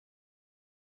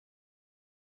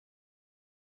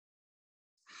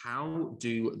How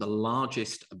do the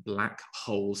largest black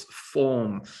holes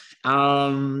form?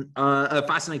 A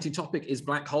fascinating topic is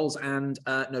black holes, and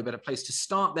no better place to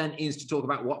start then is to talk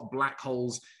about what black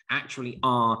holes actually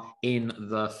are in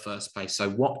the first place. So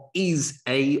what is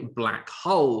a black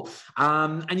hole?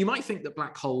 And you might think that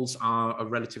black holes are a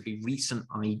relatively recent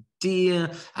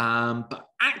idea, but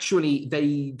actually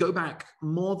they go back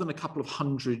more than a couple of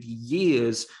hundred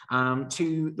years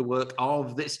to the work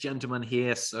of this gentleman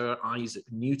here, Sir Isaac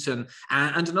Newton,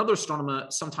 and another astronomer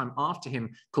sometime after him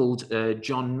called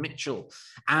John Mitchell.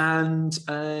 And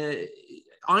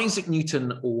Isaac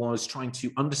Newton was trying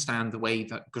to understand the way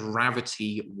that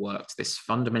gravity worked, this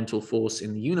fundamental force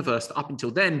in the universe that up until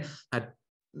then had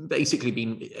basically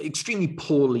been extremely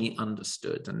poorly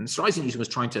understood. And so Isaac Newton was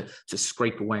trying to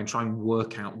scrape away and try and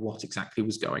work out what exactly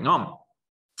was going on.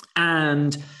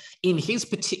 And in his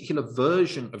particular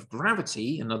version of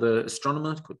gravity, another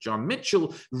astronomer called John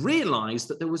Mitchell realized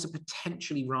that there was a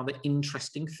potentially rather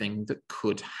interesting thing that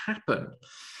could happen.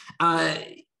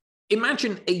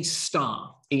 Imagine a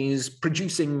star is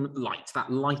producing light. That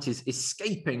light is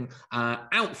escaping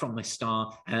out from the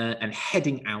star and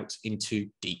heading out into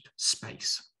deep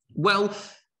space. Well,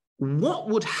 what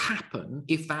would happen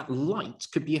if that light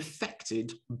could be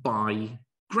affected by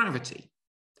gravity?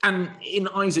 And in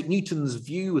Isaac Newton's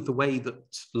view of the way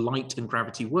that light and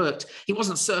gravity worked, he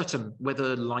wasn't certain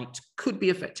whether light could be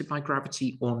affected by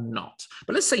gravity or not.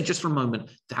 But let's say just for a moment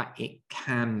that it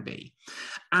can be.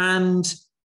 And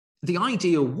the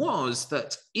idea was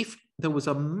that if there was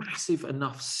a massive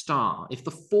enough star, if the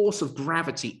force of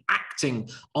gravity acting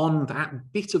on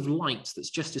that bit of light that's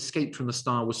just escaped from the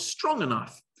star was strong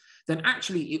enough, then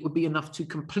actually it would be enough to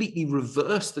completely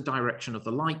reverse the direction of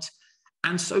the light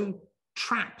and so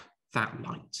trap that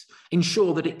light,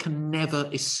 ensure that it can never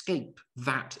escape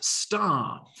that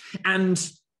star.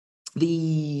 And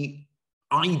the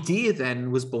idea then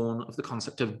was born of the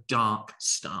concept of dark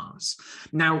stars.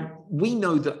 Now, we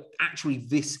know that actually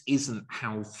this isn't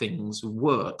how things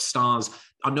work. Stars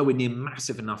are nowhere near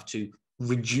massive enough to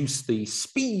reduce the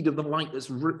speed of the light that's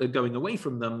going away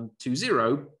from them to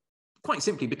zero, quite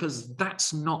simply because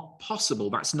that's not possible.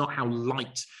 That's not how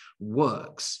light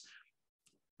works.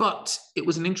 But it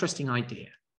was an interesting idea.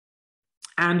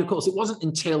 And of course, it wasn't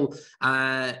until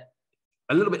a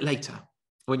little bit later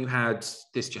when you had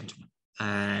this gentleman,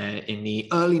 in the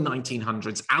early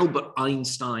 1900s, Albert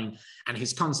Einstein, and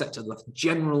his concept of the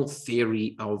general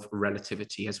theory of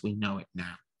relativity as we know it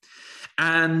now.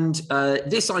 And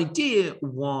this idea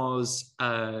was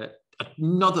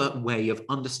another way of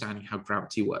understanding how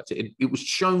gravity worked. It was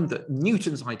shown that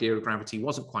Newton's idea of gravity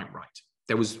wasn't quite right.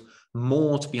 There was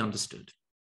more to be understood.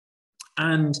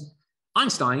 And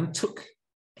Einstein took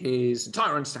his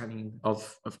entire understanding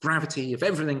of gravity, of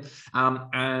everything,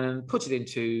 and put it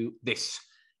into this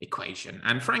equation.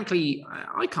 And frankly,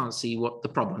 I can't see what the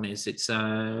problem is. It's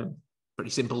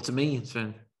pretty simple to me. It's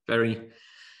a very,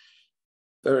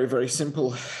 very, very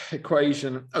simple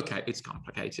equation. Okay, it's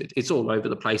complicated. It's all over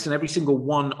the place. And every single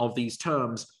one of these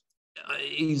terms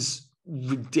is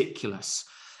ridiculous.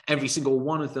 Every single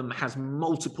one of them has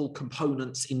multiple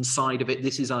components inside of it.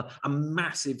 This is a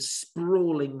massive,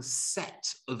 sprawling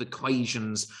set of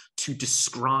equations to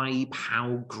describe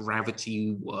how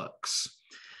gravity works.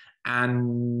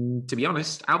 And to be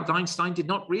honest, Albert Einstein did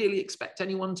not really expect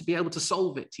anyone to be able to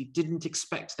solve it. He didn't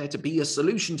expect there to be a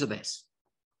solution to this.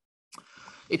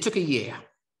 It took a year,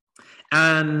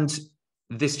 and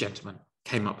this gentleman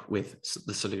came up with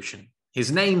the solution. His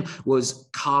name was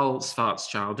Carl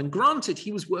Schwarzschild, and granted,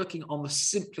 he was working on the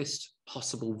simplest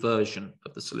possible version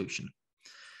of the solution.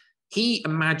 He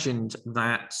imagined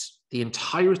that the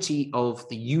entirety of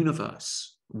the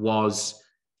universe was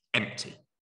empty,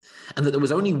 and that there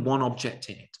was only one object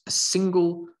in it, a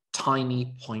single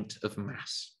tiny point of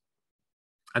mass.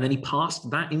 And then he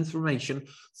passed that information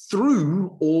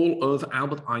through all of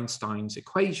Albert Einstein's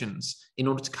equations in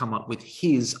order to come up with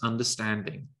his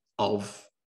understanding of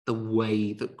the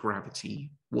way that gravity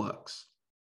works.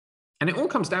 And it all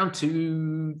comes down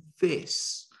to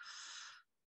this.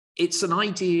 It's an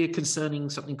idea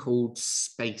concerning something called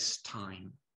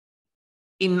space-time.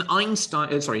 In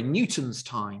Newton's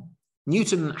time,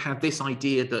 Newton had this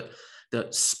idea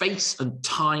that space and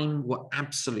time were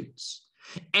absolutes.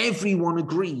 Everyone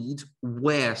agreed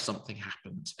where something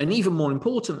happened. And even more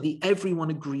importantly,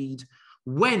 everyone agreed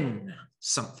when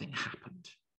something happened.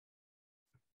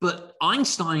 But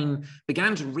Einstein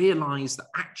began to realize that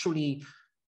actually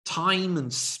time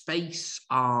and space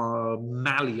are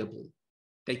malleable.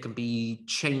 They can be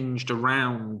changed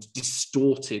around,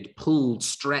 distorted, pulled,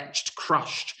 stretched,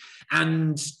 crushed.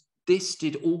 And this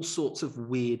did all sorts of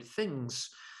weird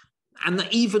things. And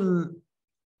that even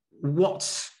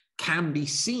what can be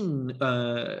seen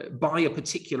by a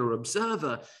particular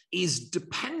observer is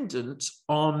dependent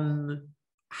on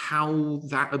how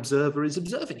that observer is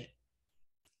observing it.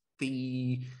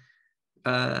 The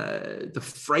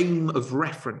frame of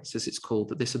reference, as it's called,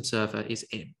 that this observer is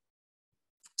in.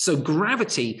 So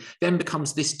gravity then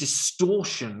becomes this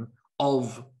distortion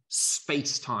of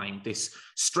space-time, this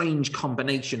strange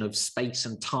combination of space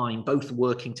and time, both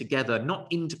working together, not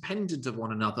independent of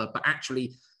one another, but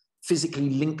actually physically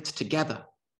linked together.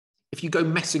 If you go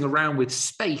messing around with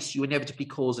space, you inevitably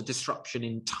cause a disruption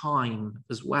in time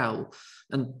as well,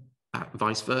 and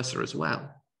vice versa as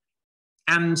well.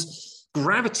 And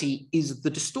gravity is the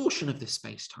distortion of this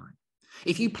space-time.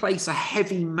 If you place a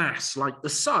heavy mass like the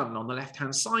sun on the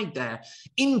left-hand side there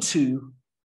into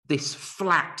this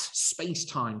flat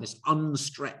space-time, this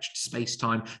unstretched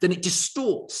space-time, then it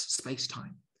distorts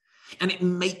space-time. And it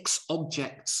makes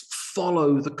objects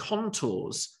follow the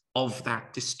contours of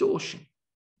that distortion.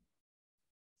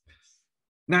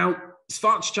 Now,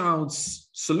 Schwarzschild's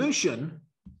solution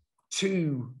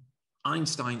to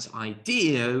Einstein's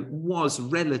idea was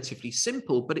relatively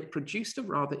simple, but it produced a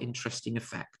rather interesting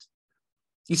effect.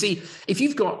 You see, if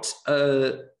you've got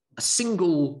a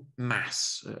single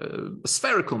mass, a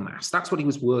spherical mass, that's what he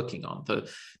was working on,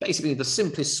 basically the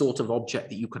simplest sort of object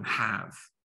that you can have,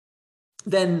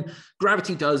 then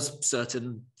gravity does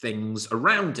certain things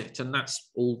around it, and that's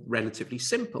all relatively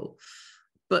simple.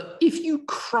 But if you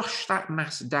crush that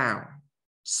mass down,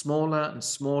 smaller and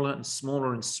smaller and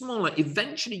smaller and smaller,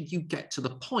 eventually you get to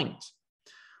the point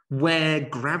where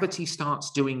gravity starts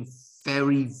doing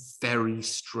very, very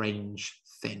strange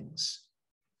things.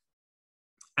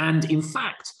 And in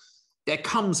fact, there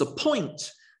comes a point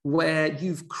where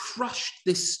you've crushed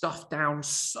this stuff down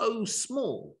so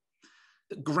small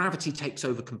that gravity takes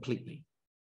over completely,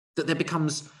 that there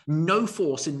becomes no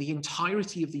force in the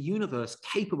entirety of the universe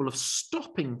capable of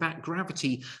stopping that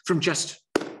gravity from just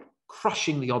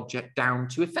crushing the object down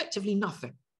to effectively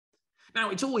nothing. Now,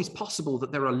 it's always possible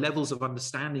that there are levels of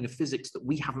understanding of physics that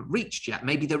we haven't reached yet.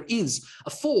 Maybe there is a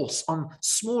force on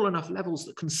small enough levels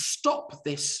that can stop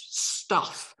this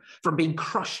stuff from being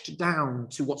crushed down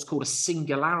to what's called a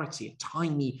singularity, a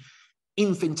tiny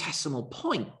infinitesimal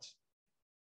point.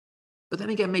 But then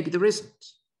again, maybe there isn't.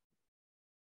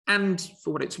 And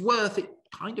for what it's worth, it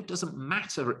kind of doesn't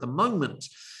matter at the moment.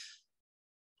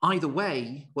 Either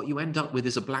way, what you end up with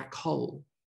is a black hole.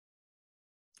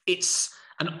 It's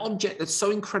an object that's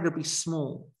so incredibly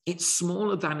small. It's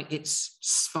smaller than its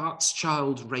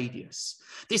Schwarzschild radius.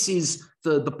 This is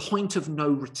the point of no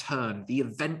return, the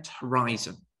event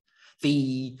horizon,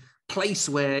 the place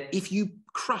where if you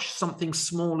crush something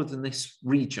smaller than this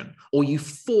region, or you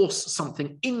force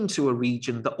something into a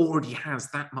region that already has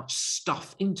that much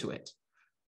stuff into it,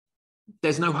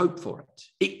 there's no hope for it.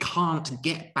 It can't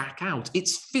get back out.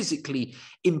 It's physically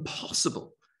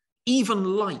impossible.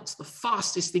 Even light, the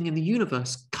fastest thing in the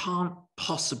universe, can't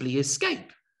possibly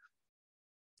escape.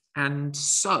 And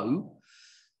so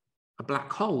a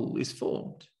black hole is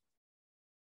formed.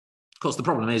 Of course, the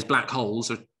problem is black holes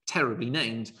are terribly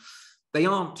named. They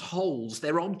aren't holes,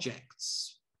 they're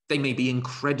objects. They may be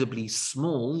incredibly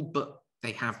small, but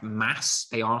they have mass.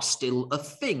 They are still a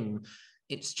thing.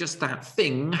 It's just that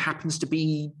thing happens to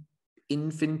be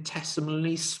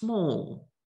infinitesimally small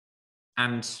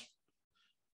and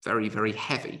very, very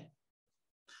heavy.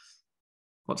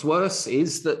 What's worse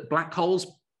is that black holes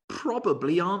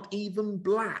probably aren't even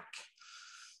black.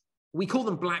 We call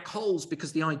them black holes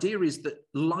because the idea is that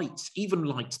light, even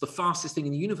light, the fastest thing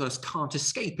in the universe, can't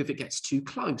escape if it gets too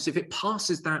close. If it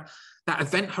passes that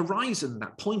event horizon,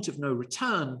 that point of no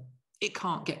return, it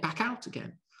can't get back out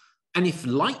again. And if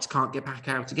light can't get back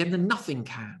out again, then nothing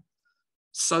can.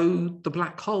 So the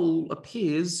black hole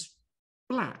appears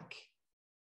black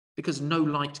because no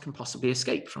light can possibly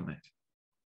escape from it.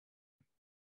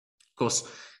 Of course,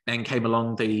 then came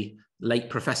along the late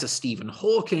Professor Stephen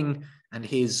Hawking and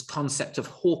his concept of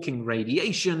Hawking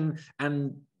radiation,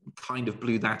 and kind of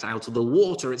blew that out of the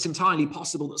water. It's entirely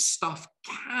possible that stuff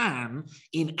can,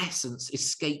 in essence,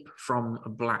 escape from a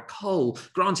black hole.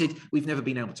 Granted, we've never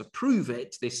been able to prove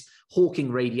it. This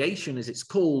Hawking radiation, as it's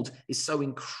called, is so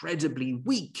incredibly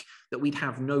weak that we'd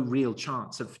have no real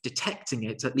chance of detecting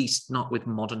it, at least not with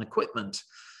modern equipment.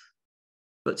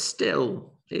 But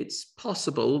still, it's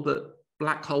possible that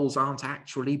black holes aren't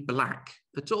actually black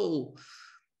at all.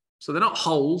 So they're not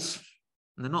holes,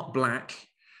 and they're not black.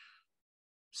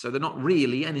 So they're not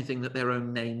really anything that their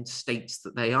own name states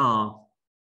that they are.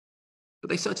 But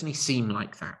they certainly seem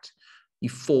like that. You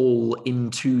fall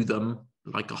into them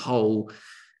like a hole,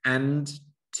 and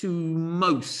to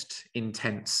most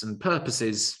intents and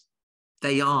purposes,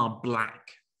 they are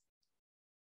black.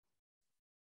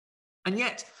 And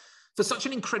yet, for such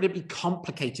an incredibly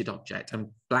complicated object, and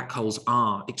black holes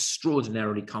are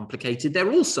extraordinarily complicated,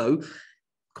 they're also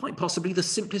quite possibly the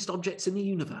simplest objects in the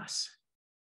universe.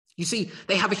 You see,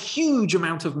 they have a huge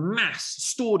amount of mass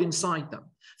stored inside them.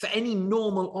 For any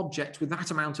normal object with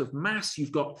that amount of mass,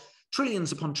 you've got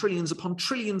trillions upon trillions upon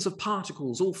trillions of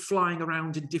particles all flying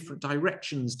around in different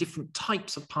directions, different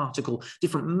types of particle,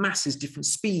 different masses, different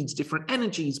speeds, different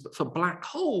energies. But for black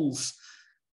holes,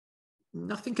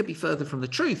 nothing could be further from the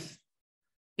truth.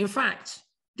 In fact,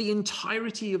 the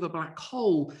entirety of a black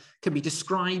hole can be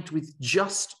described with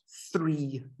just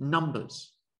 3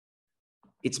 numbers.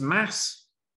 Its mass,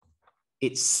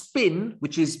 its spin,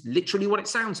 which is literally what it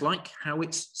sounds like, how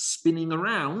it's spinning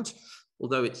around,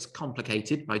 although it's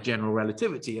complicated by general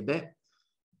relativity a bit,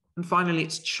 and finally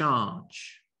its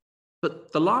charge.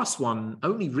 But the last one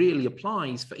only really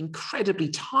applies for incredibly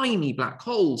tiny black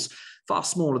holes, far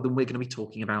smaller than we're going to be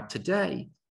talking about today.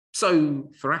 So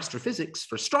for astrophysics,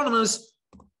 for astronomers,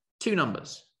 2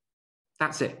 numbers.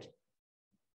 That's it.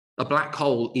 A black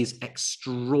hole is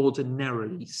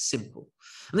extraordinarily simple.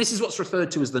 And this is what's referred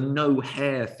to as the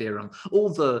no-hair theorem. All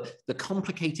the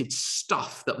complicated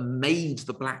stuff that made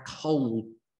the black hole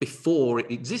before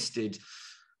it existed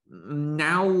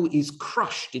now is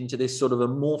crushed into this sort of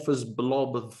amorphous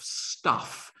blob of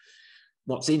stuff.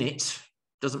 What's in it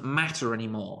doesn't matter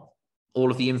anymore.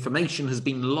 All of the information has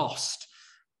been lost.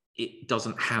 It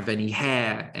doesn't have any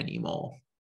hair anymore.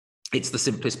 It's the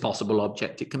simplest possible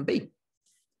object it can be.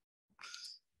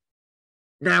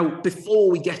 Now, before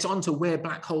we get on to where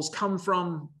black holes come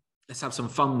from, let's have some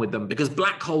fun with them, because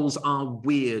black holes are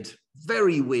weird,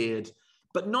 very weird,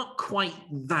 but not quite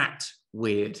that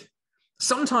weird.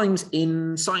 Sometimes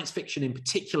in science fiction in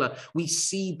particular, we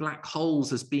see black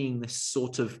holes as being this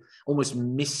sort of almost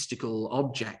mystical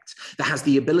object that has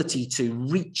the ability to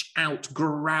reach out,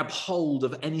 grab hold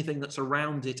of anything that's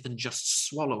around it and just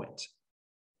swallow it.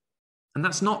 And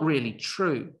that's not really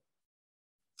true.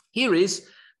 Here is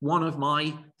one of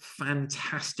my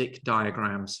fantastic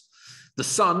diagrams. The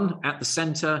sun at the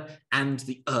center and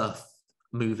the Earth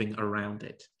moving around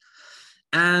it.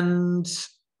 And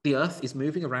the Earth is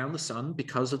moving around the sun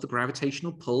because of the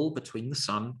gravitational pull between the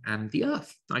sun and the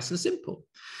Earth. Nice and simple.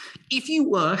 If you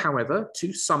were, however,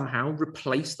 to somehow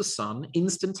replace the sun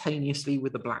instantaneously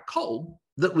with a black hole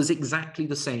that was exactly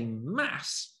the same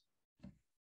mass,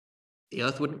 the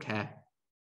Earth wouldn't care.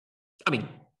 I mean,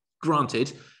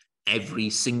 granted, every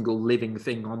single living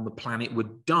thing on the planet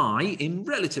would die in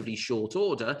relatively short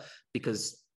order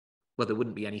because, well, there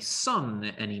wouldn't be any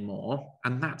sun anymore,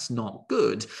 and that's not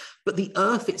good. But the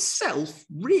Earth itself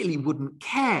really wouldn't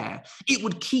care. It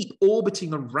would keep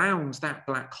orbiting around that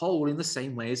black hole in the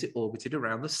same way as it orbited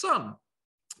around the sun,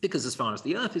 because as far as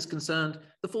the Earth is concerned,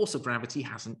 the force of gravity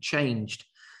hasn't changed.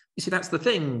 You see, that's the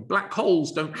thing. Black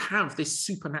holes don't have this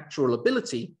supernatural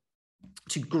ability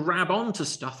to grab onto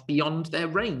stuff beyond their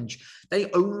range. They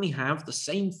only have the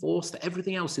same force that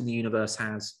everything else in the universe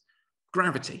has,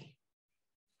 gravity.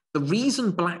 The reason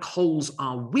black holes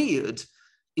are weird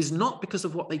is not because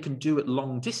of what they can do at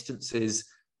long distances,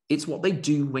 it's what they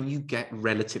do when you get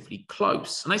relatively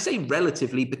close. And I say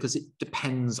relatively because it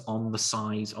depends on the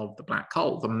size of the black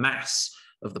hole, the mass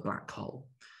of the black hole.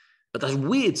 But the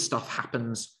weird stuff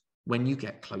happens when you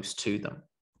get close to them.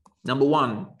 Number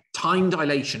 1, time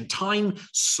dilation. Time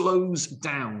slows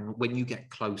down when you get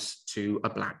close to a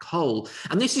black hole.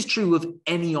 And this is true of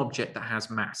any object that has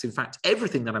mass. In fact,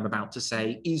 everything that I'm about to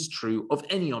say is true of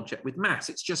any object with mass.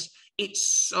 It's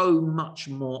so much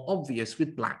more obvious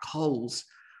with black holes.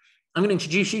 I'm going to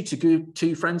introduce you to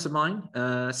 2 friends of mine,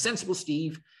 Sensible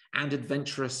Steve and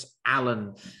Adventurous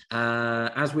Alan.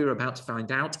 As we were about to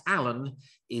find out, Alan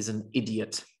is an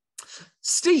idiot.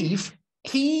 Steve,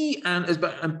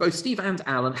 both Steve and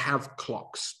Alan have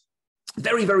clocks.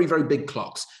 Very, very, very big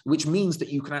clocks, which means that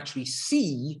you can actually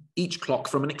see each clock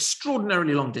from an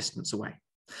extraordinarily long distance away.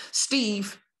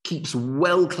 Steve keeps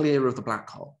well clear of the black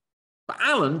hole, but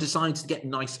Alan decides to get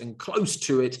nice and close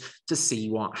to it to see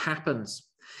what happens.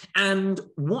 And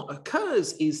what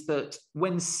occurs is that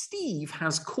when Steve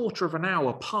has 1/4 of an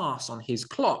hour pass on his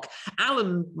clock,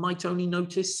 Alan might only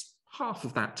notice half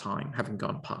of that time having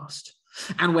gone past.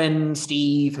 And when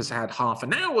Steve has had half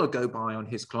an hour go by on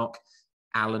his clock,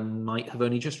 Alan might have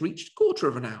only just reached 1/4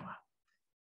 of an hour.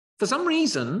 For some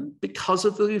reason, because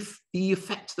of the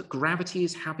effect that gravity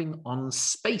is having on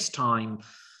space-time,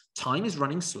 time is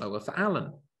running slower for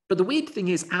Alan. But the weird thing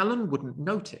is Alan wouldn't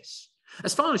notice.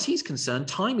 As far as he's concerned,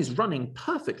 time is running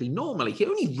perfectly normally. He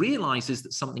only realizes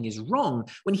that something is wrong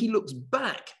when he looks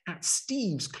back at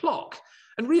Steve's clock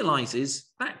and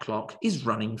realizes that clock is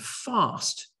running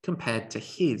fast compared to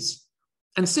his.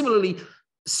 And similarly,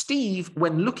 Steve,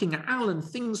 when looking at Alan,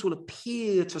 things will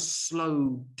appear to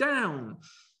slow down.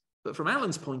 But from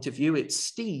Alan's point of view, it's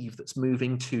Steve that's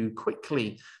moving too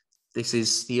quickly. This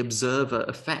is the observer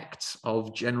effect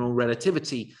of general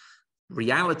relativity.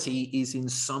 Reality is in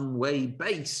some way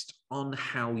based on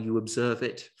how you observe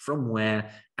it, from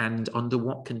where and under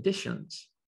what conditions.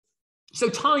 So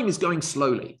time is going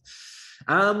slowly.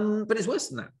 But it's worse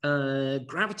than that.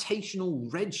 Gravitational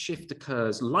redshift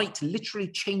occurs. Light literally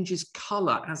changes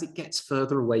color as it gets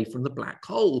further away from the black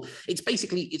hole.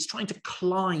 It's trying to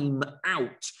climb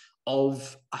out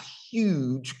of a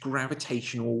huge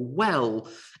gravitational well.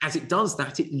 As it does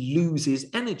that, it loses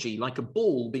energy, like a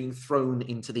ball being thrown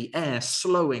into the air,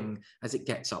 slowing as it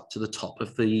gets up to the top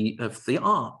of the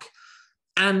arc.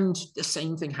 And the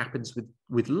same thing happens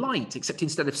with light, except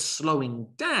instead of slowing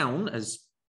down as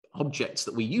objects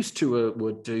that we used to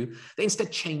would do, they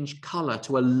instead change color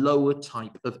to a lower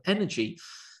type of energy,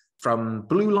 from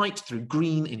blue light through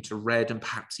green into red, and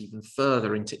perhaps even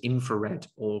further into infrared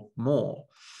or more.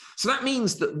 So that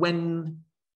means that when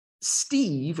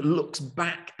Steve looks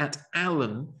back at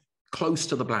Alan close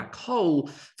to the black hole,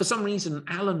 for some reason,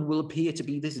 Alan will appear to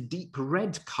be this deep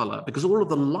red color, because all of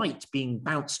the light being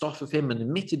bounced off of him and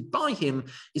emitted by him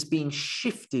is being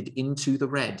shifted into the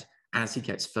red as he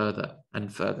gets further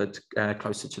and further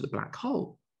closer to the black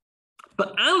hole.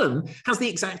 But Alan has the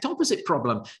exact opposite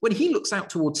problem. When he looks out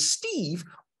towards Steve,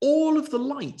 all of the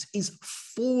light is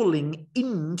falling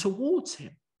in towards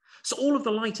him. So all of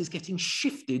the light is getting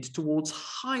shifted towards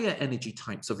higher energy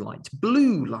types of light,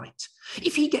 blue light.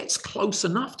 If he gets close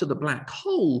enough to the black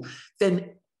hole,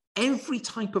 then every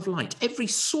type of light, every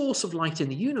source of light in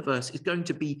the universe is going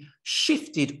to be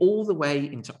shifted all the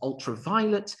way into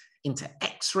ultraviolet, into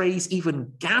X-rays,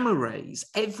 even gamma rays,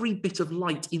 every bit of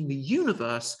light in the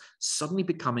universe suddenly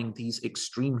becoming these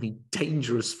extremely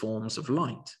dangerous forms of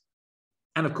light.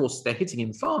 And of course, they're hitting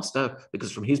him faster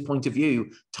because from his point of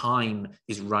view, time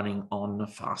is running on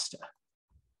faster.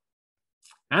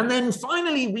 And then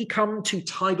finally, we come to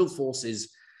tidal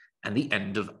forces and the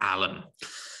end of Alan.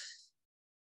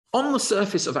 On the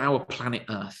surface of our planet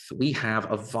Earth, we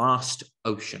have a vast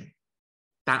ocean.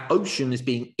 That ocean is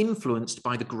being influenced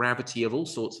by the gravity of all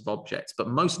sorts of objects, but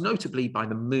most notably by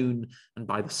the moon and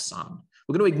by the sun.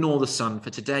 We're going to ignore the sun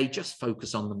for today, just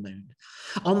focus on the moon.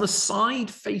 On the side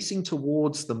facing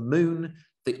towards the moon,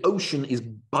 the ocean is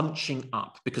bunching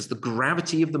up because the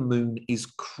gravity of the moon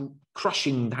is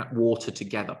crushing that water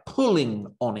together, pulling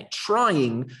on it,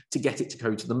 trying to get it to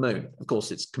go to the moon. Of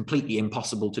course, it's completely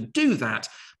impossible to do that,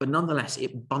 but nonetheless,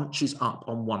 it bunches up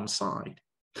on one side.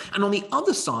 And on the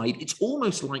other side, it's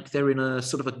almost like they're in a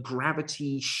sort of a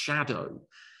gravity shadow.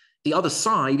 The other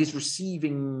side is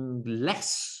receiving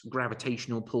less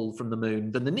gravitational pull from the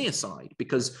moon than the near side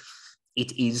because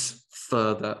it is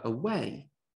further away.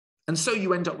 And so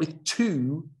you end up with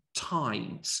two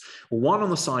tides, one on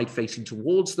the side facing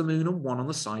towards the moon and one on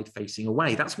the side facing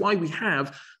away. That's why we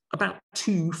have about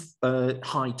two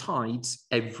high tides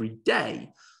every day,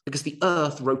 because the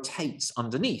Earth rotates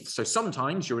underneath. So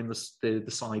sometimes you're in the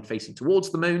side facing towards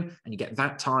the moon and you get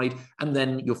that tide, and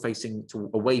then you're facing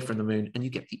away from the moon and you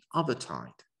get the other tide.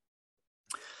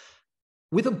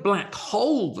 With a black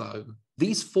hole, though,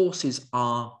 these forces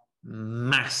are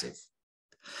massive.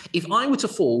 If I were to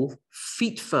fall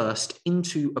feet first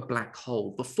into a black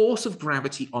hole, the force of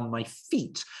gravity on my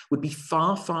feet would be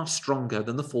far, far stronger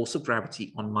than the force of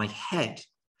gravity on my head.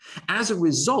 As a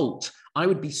result, I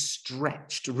would be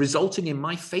stretched, resulting in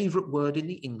my favorite word in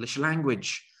the English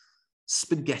language,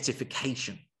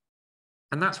 spaghettification.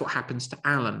 And that's what happens to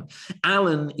Alan.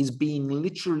 Alan is being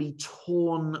literally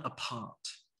torn apart.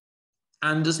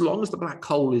 And as long as the black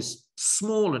hole is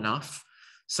small enough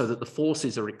so that the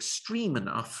forces are extreme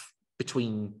enough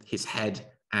between his head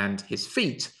and his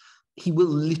feet, he will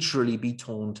literally be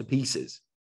torn to pieces.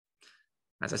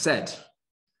 As I said,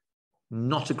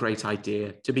 not a great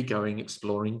idea to be going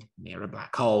exploring near a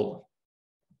black hole.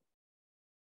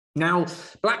 Now,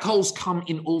 black holes come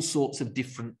in all sorts of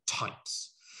different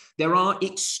types. There are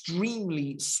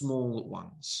extremely small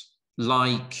ones,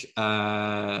 like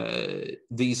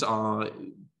these are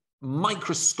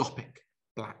microscopic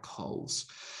black holes.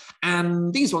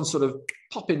 And these ones sort of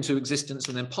pop into existence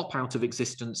and then pop out of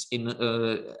existence in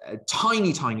a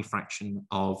tiny, tiny fraction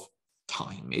of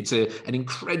time. It's an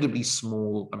incredibly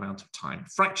small amount of time,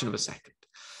 fraction of a second.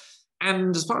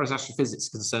 And as far as astrophysics is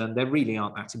concerned, they really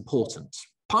aren't that important.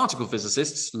 Particle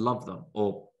physicists love them,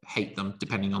 or hate them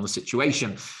depending on the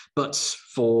situation. But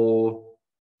for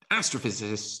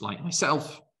astrophysicists like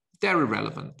myself, they're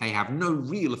irrelevant. They have no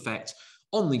real effect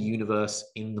on the universe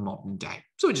in the modern day.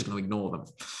 So we're just going to ignore them.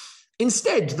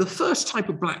 Instead, the first type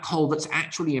of black hole that's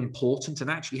actually important and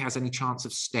actually has any chance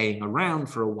of staying around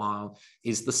for a while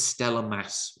is the stellar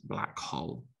mass black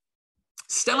hole.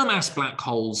 Stellar mass black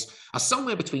holes are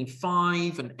somewhere between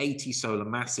 5 and 80 solar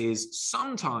masses,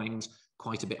 sometimes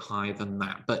quite a bit higher than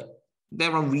that, but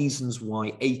there are reasons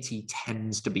why 80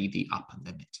 tends to be the upper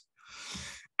limit.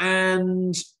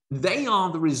 And they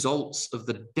are the results of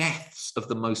the deaths of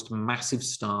the most massive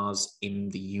stars in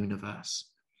the universe.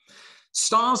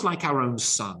 Stars like our own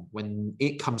sun, when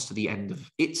it comes to the end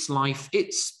of its life,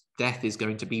 its death is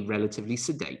going to be relatively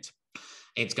sedate.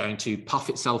 It's going to puff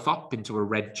itself up into a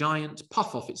red giant,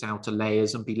 puff off its outer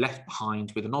layers, and be left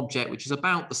behind with an object which is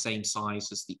about the same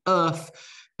size as the Earth,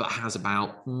 but has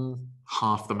about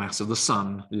half the mass of the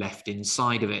sun left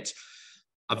inside of it.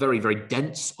 A very, very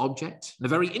dense object, and a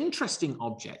very interesting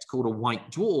object called a white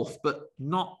dwarf, but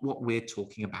not what we're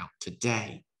talking about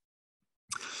today.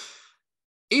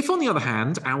 If, on the other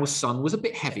hand, our sun was a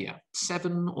bit heavier,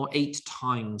 7 or 8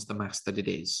 times the mass that it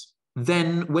is,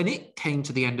 then when it came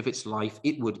to the end of its life,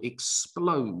 it would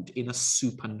explode in a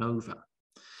supernova.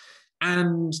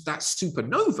 And that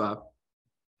supernova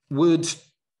would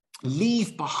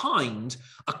leave behind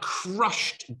a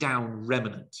crushed down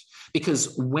remnant.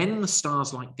 Because when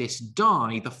stars like this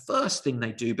die, the first thing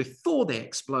they do before they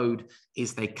explode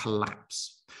is they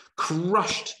collapse,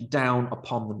 crushed down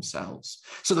upon themselves.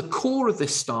 So the core of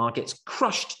this star gets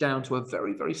crushed down to a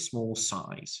very, very small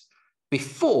size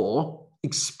before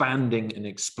expanding and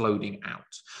exploding out.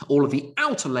 All of the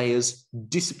outer layers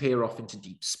disappear off into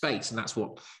deep space, and that's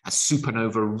what a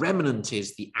supernova remnant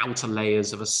is, the outer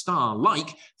layers of a star, like,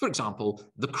 for example,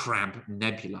 the Crab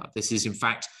Nebula. This is, in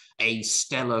fact, a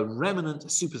stellar remnant, a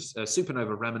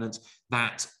supernova remnant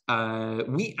that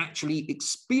we actually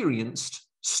experienced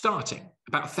starting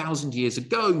about 1,000 years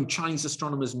ago. Chinese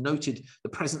astronomers noted the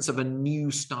presence of a new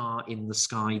star in the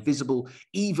sky, visible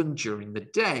even during the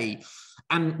day.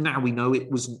 And now we know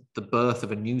it wasn't the birth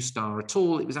of a new star at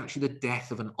all. It was actually the death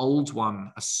of an old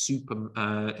one, a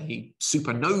supernova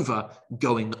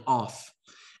going off.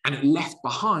 And it left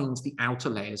behind the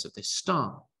outer layers of this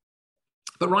star.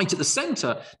 But right at the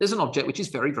center, there's an object which is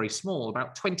very, very small,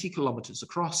 about 20 kilometers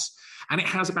across, and it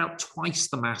has about twice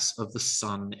the mass of the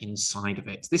sun inside of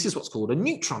it. This is what's called a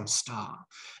neutron star.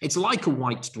 It's like a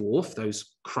white dwarf,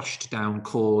 those crushed down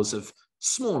cores of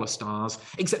smaller stars,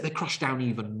 except they're crushed down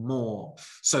even more,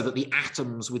 so that the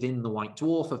atoms within the white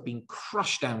dwarf have been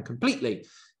crushed down completely,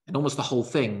 and almost the whole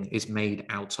thing is made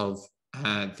out of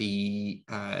the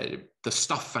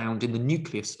stuff found in the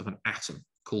nucleus of an atom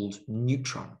called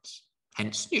neutrons.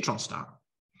 Hence neutron star.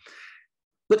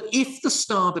 But if the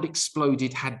star that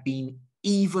exploded had been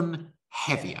even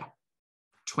heavier,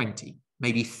 20,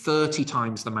 maybe 30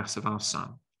 times the mass of our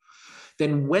sun,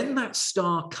 then when that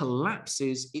star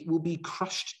collapses, it will be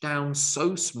crushed down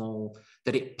so small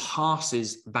that it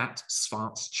passes that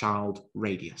Schwarzschild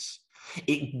radius.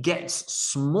 It gets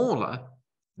smaller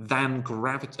than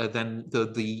gravity, than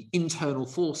the internal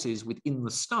forces within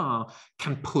the star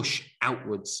can push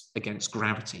outwards against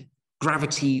gravity.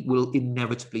 Gravity will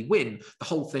inevitably win. The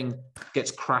whole thing gets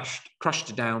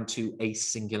crushed down to a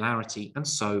singularity, and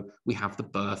so we have the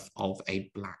birth of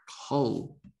a black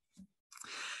hole.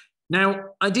 Now,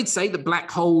 I did say that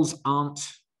black holes aren't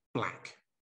black.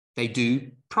 They do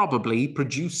probably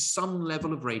produce some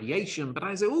level of radiation, but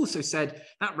as I also said,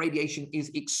 that radiation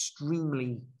is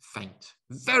extremely faint,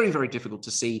 very, very difficult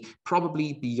to see,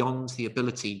 probably beyond the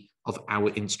ability of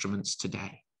our instruments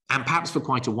today, and perhaps for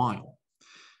quite a while.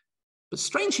 But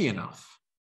strangely enough,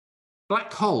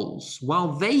 black holes,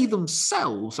 while they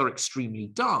themselves are extremely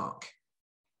dark,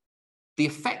 the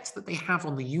effect that they have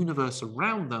on the universe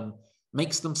around them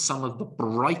makes them some of the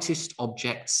brightest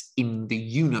objects in the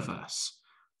universe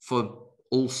for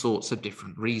all sorts of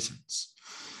different reasons.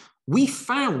 We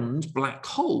found black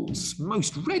holes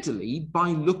most readily by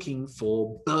looking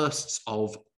for bursts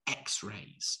of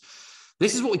X-rays.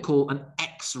 This is what we call an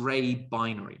X-ray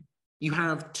binary. You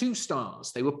have two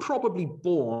stars. They were probably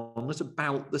born at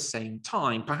about the same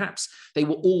time. Perhaps they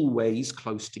were always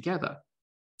close together.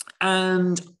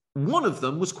 And one of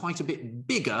them was quite a bit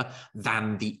bigger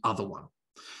than the other one.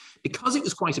 Because it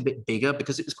was quite a bit bigger,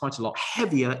 because it was quite a lot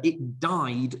heavier, it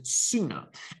died sooner,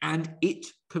 and it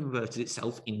converted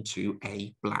itself into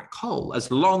a black hole. As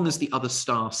long as the other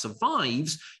star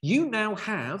survives, you now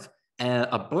have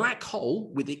a black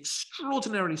hole with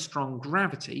extraordinarily strong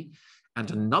gravity, and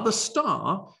another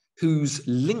star whose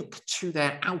link to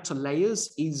their outer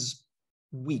layers is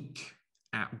weak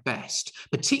at best,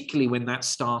 particularly when that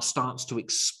star starts to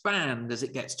expand as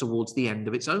it gets towards the end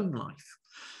of its own life.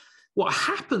 What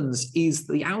happens is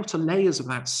the outer layers of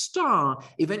that star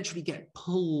eventually get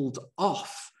pulled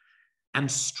off and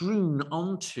strewn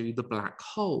onto the black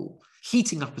hole,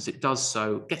 heating up as it does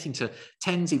so, getting to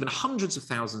tens, even hundreds of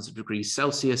thousands of degrees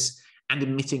Celsius, and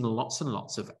emitting lots and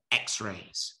lots of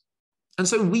X-rays. And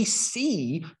so we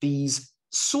see these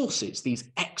sources, these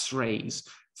X-rays,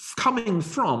 coming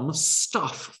from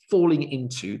stuff falling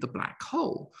into the black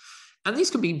hole. And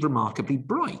these can be remarkably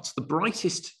bright. The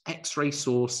brightest X-ray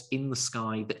source in the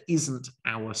sky that isn't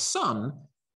our sun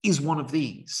is one of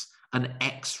these, an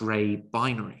X-ray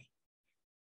binary.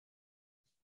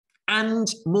 And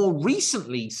more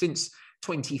recently, since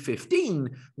 2015,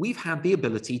 we've had the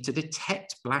ability to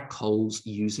detect black holes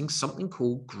using something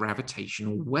called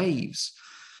gravitational waves.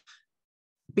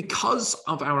 Because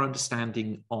of our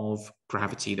understanding of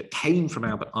gravity that came from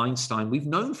Albert Einstein, we've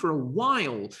known for a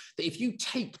while that if you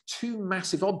take two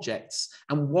massive objects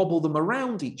and wobble them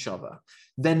around each other,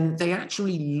 then they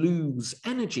actually lose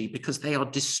energy because they are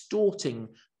distorting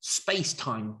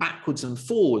space-time backwards and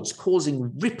forwards,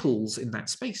 causing ripples in that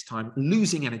space-time,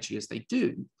 losing energy as they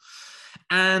do.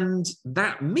 And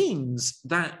that means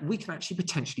that we can actually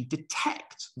potentially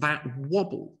detect that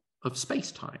wobble of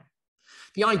space-time.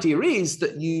 The idea is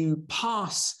that you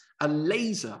pass a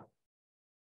laser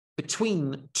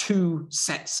between two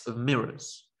sets of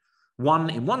mirrors, one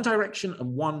in one direction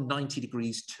and one 90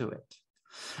 degrees to it.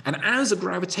 And as a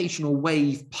gravitational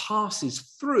wave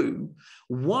passes through,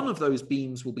 one of those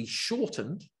beams will be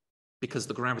shortened because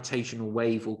the gravitational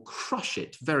wave will crush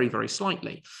it very, very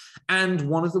slightly. And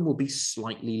one of them will be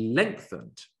slightly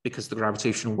lengthened because the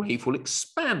gravitational wave will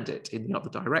expand it in the other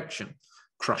direction.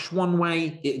 Crush one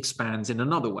way, it expands in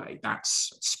another way.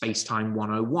 That's space-time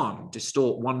 101.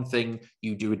 Distort one thing,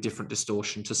 you do a different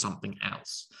distortion to something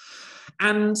else.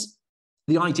 And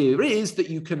the idea is that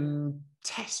you can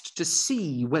test to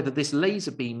see whether this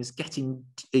laser beam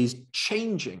is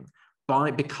changing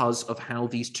because of how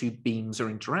these two beams are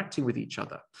interacting with each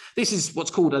other. This is what's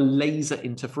called a laser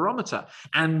interferometer,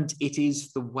 and it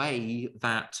is the way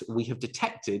that we have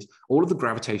detected all of the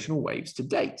gravitational waves to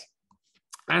date.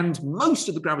 And most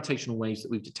of the gravitational waves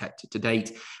that we've detected to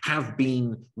date have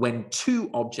been when two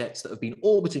objects that have been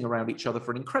orbiting around each other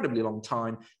for an incredibly long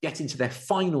time get into their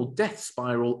final death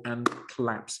spiral and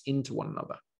collapse into one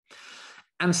another.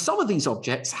 And some of these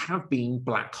objects have been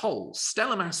black holes,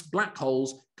 stellar mass black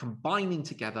holes combining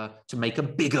together to make a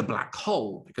bigger black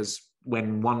hole, because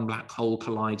when one black hole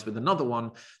collides with another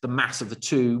one, the mass of the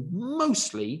two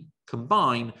mostly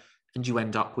combine and you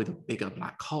end up with a bigger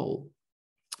black hole.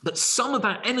 But some of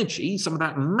that energy, some of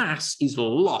that mass is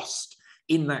lost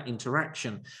in that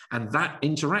interaction. And that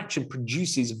interaction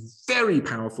produces very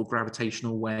powerful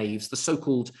gravitational waves, the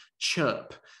so-called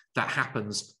chirp that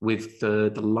happens with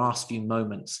the last few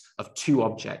moments of two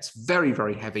objects, very,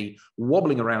 very heavy,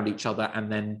 wobbling around each other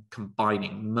and then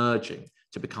combining, merging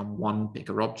to become one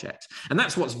bigger object. And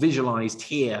that's what's visualized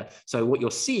here. So what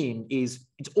you're seeing is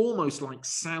it's almost like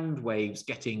sound waves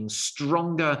getting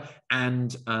stronger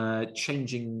and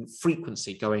changing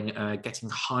frequency, getting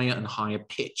higher and higher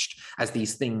pitched as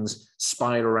these things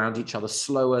spiral around each other,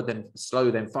 slower, then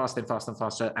slow, then fast, then fast, then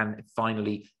faster, and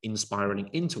finally spiraling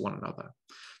into one another.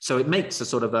 So it makes a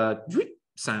sort of a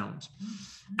sound.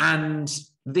 And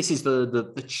this is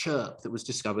the chirp that was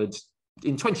discovered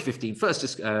in 2015,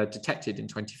 first detected in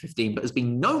 2015, but has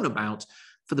been known about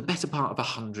for the better part of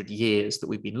 100 years that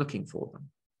we've been looking for them.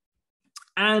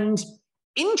 And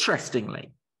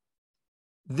interestingly,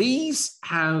 these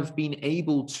have been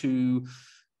able to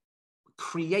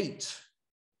create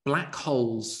black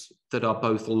holes that are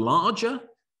both larger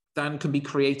than can be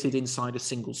created inside a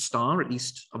single star, at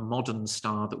least a modern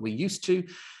star that we're used to,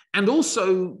 and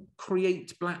also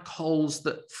create black holes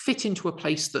that fit into a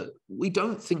place that we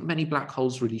don't think many black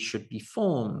holes really should be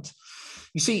formed.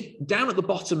 You see, down at the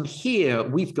bottom here,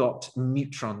 we've got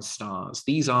neutron stars.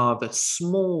 These are the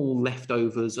small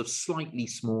leftovers of slightly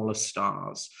smaller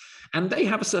stars, and they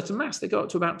have a certain mass. They go up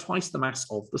to about twice the mass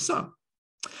of the sun.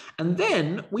 And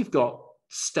then we've got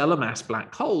stellar mass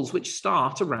black holes, which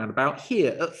start around about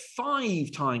here at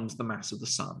 5 times the mass of the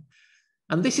sun.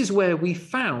 And this is where we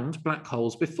found black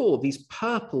holes before. These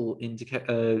purple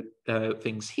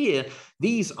things here,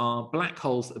 these are black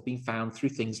holes that have been found through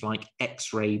things like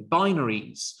X-ray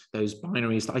binaries, those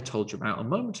binaries that I told you about a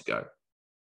moment ago.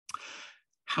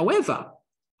 However,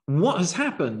 what has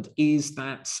happened is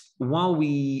that while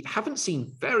we haven't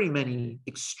seen very many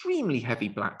extremely heavy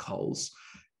black holes,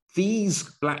 These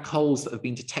black holes that have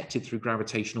been detected through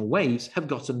gravitational waves have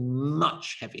gotten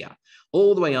much heavier,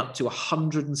 all the way up to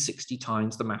 160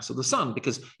 times the mass of the sun,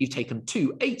 because you've taken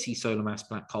two 80 solar mass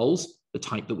black holes, the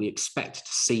type that we expect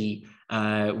to see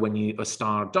when a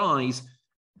star dies,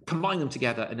 combine them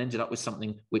together and ended up with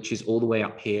something which is all the way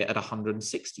up here at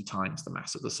 160 times the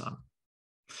mass of the sun.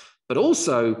 But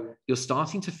also, you're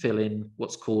starting to fill in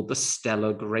what's called the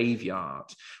stellar graveyard,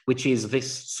 which is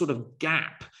this sort of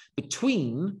gap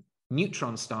between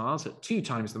neutron stars at 2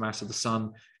 times the mass of the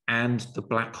sun and the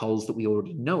black holes that we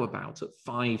already know about at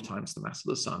 5 times the mass of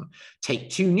the sun. Take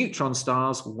 2 neutron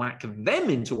stars, whack them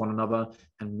into one another,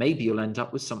 and maybe you'll end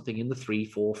up with something in the 3,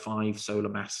 4, 5 solar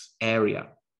mass area.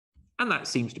 And that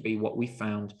seems to be what we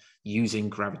found using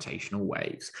gravitational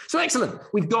waves. So excellent,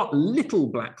 we've got little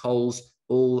black holes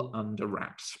all under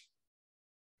wraps.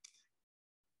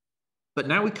 But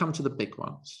now we come to the big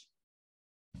ones.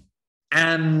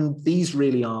 And these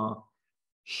really are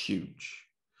huge.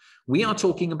 We are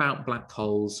talking about black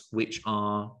holes which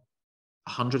are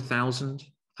 100,000,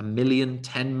 1 million,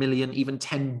 10 million, even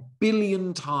 10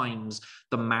 billion times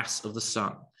the mass of the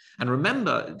sun. And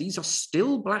remember, these are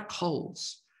still black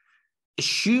holes.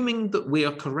 Assuming that we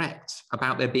are correct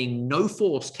about there being no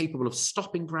force capable of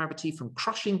stopping gravity from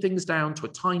crushing things down to a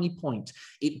tiny point,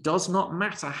 it does not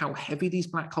matter how heavy these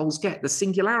black holes get. The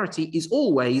singularity is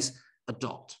always a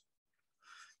dot.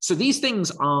 So these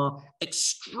things are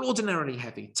extraordinarily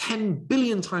heavy, 10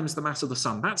 billion times the mass of the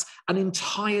sun. That's an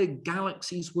entire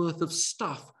galaxy's worth of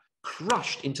stuff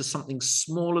crushed into something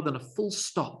smaller than a full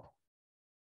stop.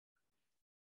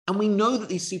 And we know that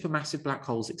these supermassive black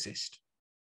holes exist.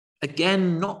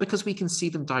 Again, not because we can see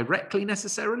them directly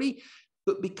necessarily,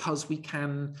 but because we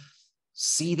can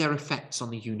see their effects on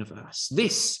the universe.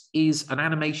 This is an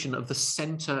animation of the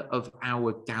center of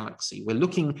our galaxy. We're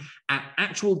looking at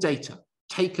actual data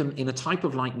taken in a type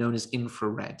of light known as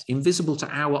infrared, invisible to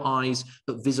our eyes,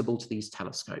 but visible to these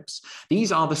telescopes.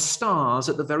 These are the stars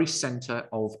at the very center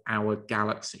of our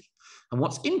galaxy. And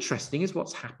what's interesting is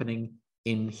what's happening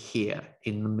in here,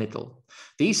 in the middle.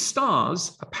 These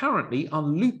stars apparently are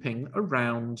looping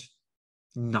around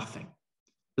nothing.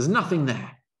 There's nothing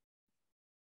there.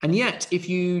 And yet, if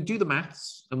you do the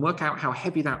maths and work out how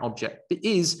heavy that object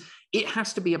is, it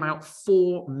has to be about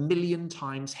 4 million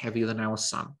times heavier than our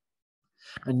sun.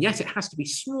 And yet it has to be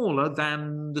smaller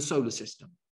than the solar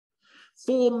system.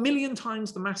 4 million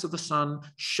times the mass of the sun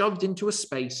shoved into a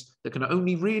space that can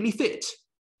only really fit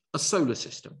a solar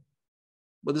system.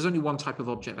 Well, there's only one type of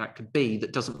object that could be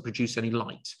that doesn't produce any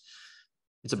light.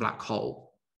 It's a black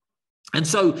hole. And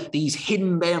so these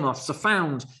hidden behemoths are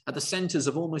found at the centers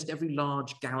of almost every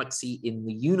large galaxy in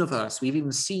the universe. We've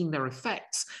even seen their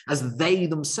effects as they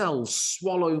themselves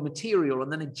swallow material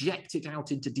and then eject it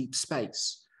out into deep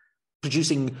space,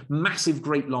 producing massive,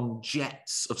 great long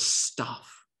jets of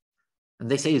stuff. And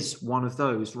this is one of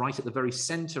those. Right at the very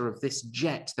center of this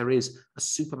jet, there is a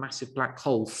supermassive black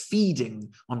hole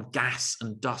feeding on gas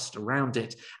and dust around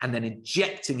it and then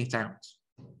ejecting it out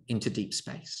into deep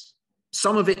space.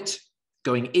 Some of it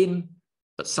going in,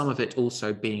 but some of it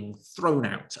also being thrown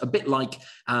out, a bit like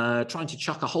trying to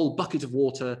chuck a whole bucket of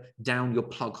water down your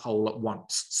plug hole at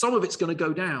once. Some of it's going to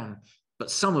go down,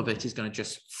 but some of it is going to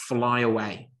just fly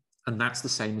away. And that's the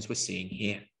same as we're seeing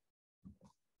here.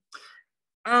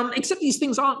 Except these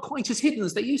things aren't quite as hidden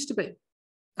as they used to be.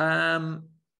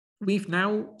 We've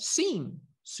now seen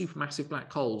supermassive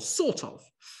black holes, sort of.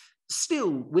 Still,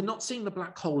 we're not seeing the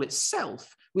black hole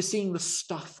itself, we're seeing the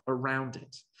stuff around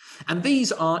it. And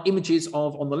these are images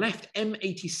of, on the left,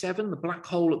 M87, the black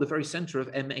hole at the very center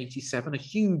of M87, a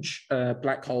huge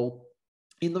black hole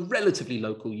in the relatively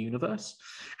local universe.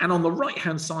 And on the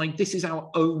right-hand side, this is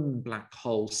our own black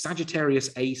hole,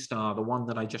 Sagittarius A star, the one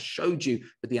that I just showed you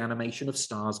with the animation of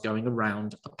stars going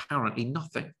around apparently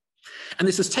nothing. And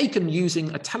this was taken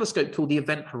using a telescope called the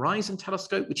Event Horizon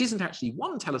Telescope, which isn't actually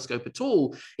one telescope at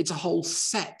all. It's a whole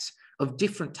set of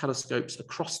different telescopes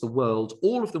across the world,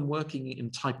 all of them working in a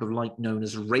type of light known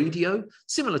as radio,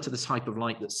 similar to the type of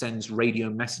light that sends radio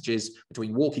messages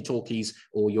between walkie-talkies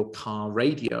or your car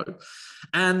radio.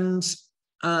 And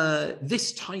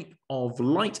this type of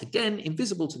light, again,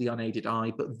 invisible to the unaided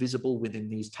eye, but visible within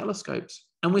these telescopes.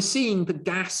 And we're seeing the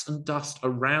gas and dust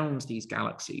around these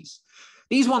galaxies.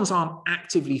 These ones aren't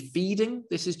actively feeding.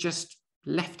 This is just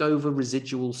leftover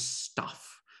residual stuff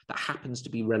that happens to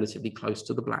be relatively close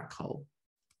to the black hole.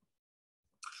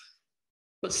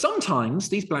 But sometimes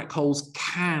these black holes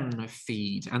can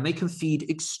feed, and they can feed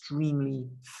extremely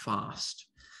fast.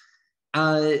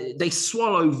 They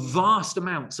swallow vast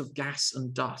amounts of gas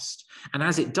and dust. And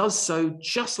as it does so,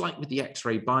 just like with the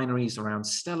X-ray binaries around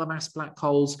stellar mass black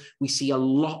holes, we see a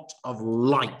lot of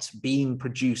light being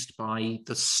produced by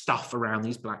the stuff around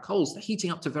these black holes. They're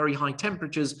heating up to very high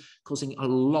temperatures, causing a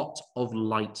lot of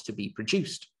light to be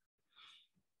produced.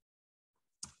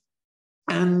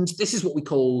 And this is what we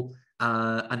call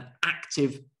an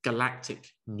active galactic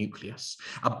nucleus,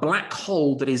 a black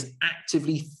hole that is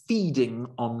actively feeding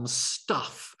on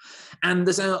stuff. And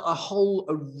there's a whole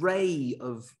array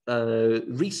of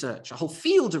research, a whole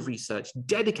field of research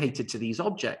dedicated to these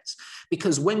objects,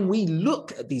 because when we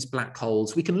look at these black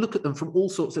holes, we can look at them from all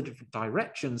sorts of different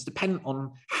directions, depending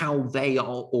on how they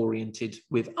are oriented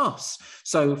with us.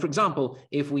 So, for example,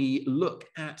 if we look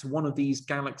at one of these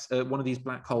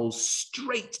black holes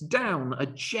straight down, a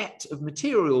jet of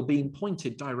material being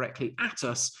pointed directly at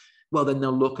us, well, then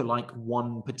they'll look like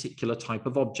one particular type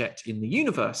of object in the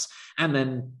universe. And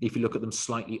then if you look at them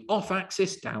slightly off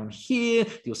axis, down here,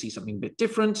 you'll see something a bit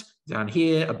different, down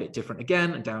here, a bit different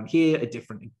again, and down here, a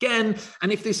different again.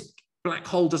 And if this black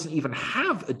hole doesn't even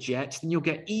have a jet, then you'll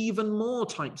get even more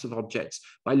types of objects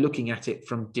by looking at it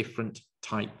from different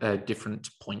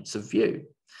points of view.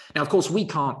 Now, of course, we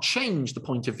can't change the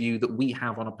point of view that we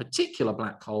have on a particular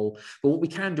black hole, but what we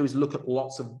can do is look at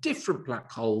lots of different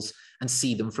black holes and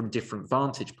see them from different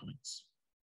vantage points.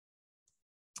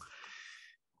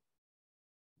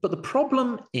 But the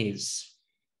problem is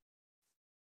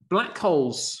black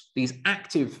holes, these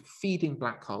active feeding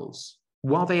black holes,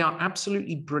 while they are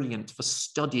absolutely brilliant for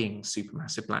studying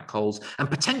supermassive black holes and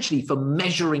potentially for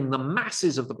measuring the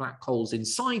masses of the black holes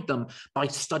inside them by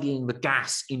studying the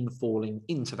gas infalling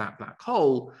into that black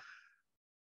hole,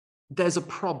 there's a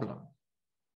problem.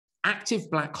 Active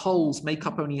black holes make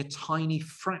up only a tiny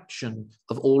fraction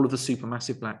of all of the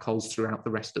supermassive black holes throughout the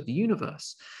rest of the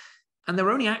universe. And they're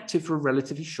only active for a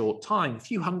relatively short time, a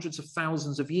few hundreds of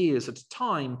thousands of years at a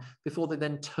time, before they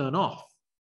then turn off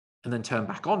and then turn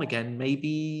back on again,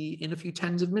 maybe in a few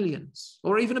tens of millions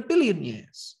or even a billion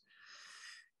years.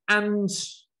 And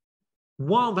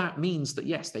while that means that,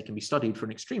 yes, they can be studied for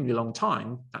an extremely long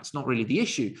time, that's not really the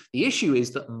issue. The issue is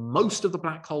that most of the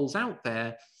black holes out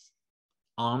there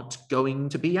aren't going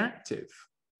to be active.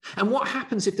 And what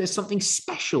happens if there's something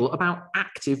special about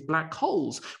active black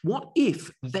holes? What if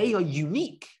they are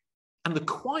unique and the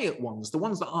quiet ones, the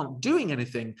ones that aren't doing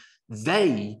anything,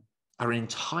 they are an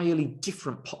entirely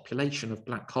different population of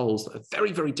black holes that are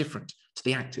very, very different to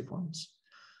the active ones?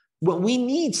 Well, we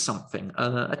need something,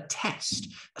 a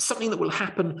test, something that will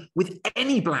happen with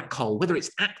any black hole, whether it's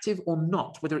active or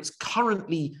not, whether it's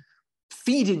currently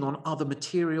feeding on other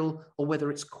material or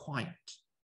whether it's quiet.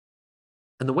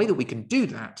 And the way that we can do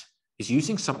that is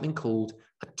using something called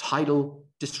a tidal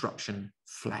disruption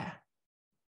flare.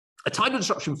 A tidal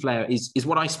disruption flare is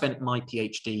what I spent my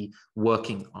PhD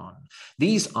working on.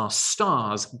 These are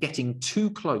stars getting too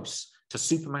close to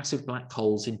supermassive black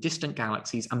holes in distant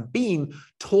galaxies and being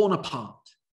torn apart.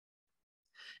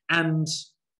 And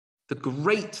the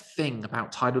great thing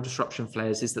about tidal disruption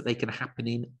flares is that they can happen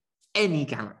in any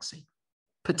galaxy,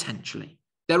 potentially.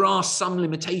 There are some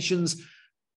limitations,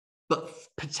 but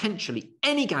potentially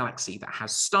any galaxy that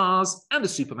has stars and a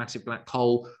supermassive black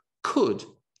hole could,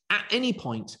 at any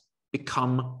point,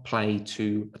 become prey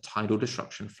to a tidal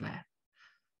disruption flare.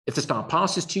 If the star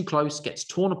passes too close, gets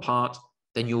torn apart,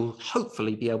 then you'll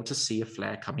hopefully be able to see a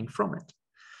flare coming from it.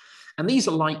 And these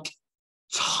are like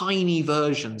tiny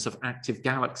versions of active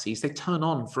galaxies. They turn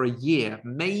on for a year,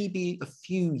 maybe a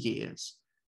few years,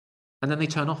 and then they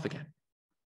turn off again.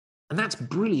 And that's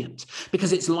brilliant,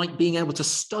 because it's like being able to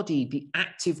study the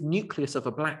active nucleus of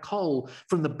a black hole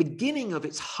from the beginning of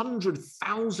its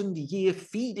 100,000-year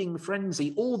feeding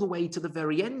frenzy all the way to the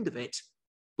very end of it.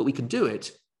 But we can do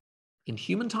it in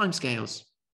human timescales,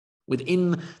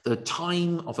 within the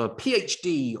time of a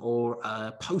PhD or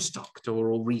a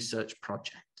postdoctoral research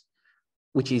project,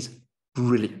 which is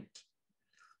brilliant.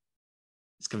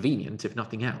 It's convenient, if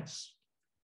nothing else.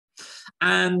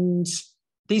 And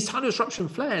these tidal disruption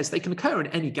flares, they can occur in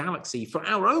any galaxy. For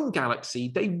our own galaxy,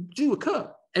 they do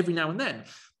occur every now and then.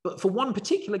 But for one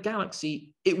particular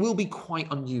galaxy, it will be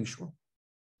quite unusual.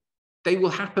 They will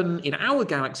happen in our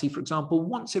galaxy, for example,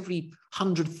 once every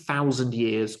 100,000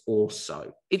 years or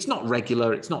so. It's not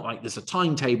regular. It's not like there's a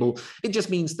timetable. It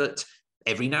just means that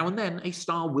every now and then a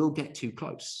star will get too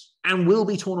close and will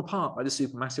be torn apart by the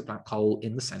supermassive black hole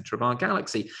in the center of our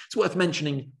galaxy. It's worth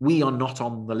mentioning we are not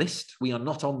on the list. We are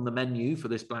not on the menu for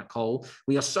this black hole.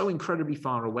 We are so incredibly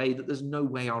far away that there's no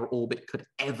way our orbit could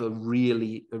ever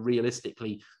really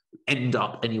realistically end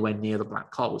up anywhere near the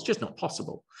black hole. It's just not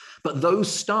possible. But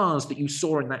those stars that you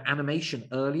saw in that animation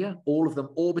earlier, all of them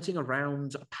orbiting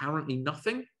around apparently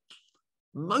nothing,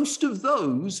 most of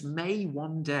those may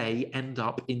one day end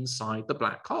up inside the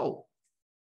black hole,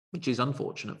 which is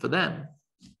unfortunate for them.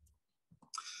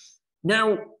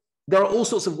 Now, there are all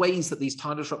sorts of ways that these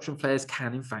tidal disruption flares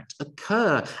can, in fact,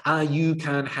 occur. You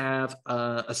can have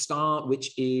a star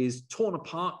which is torn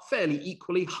apart fairly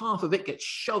equally. Half of it gets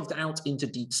shoved out into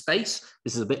deep space.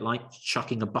 This is a bit like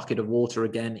chucking a bucket of water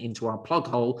again into our plug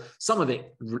hole. Some of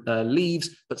it leaves,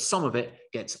 but some of it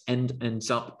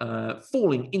ends up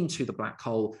falling into the black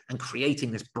hole and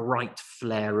creating this bright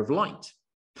flare of light.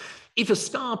 If a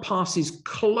star passes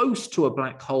close to a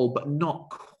black hole, but not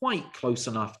quite close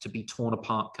enough to be torn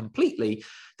apart completely,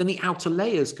 then the outer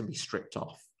layers can be stripped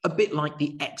off, a bit like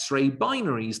the X-ray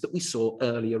binaries that we saw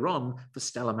earlier on for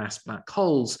stellar mass black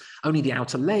holes. Only the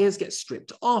outer layers get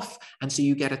stripped off, and so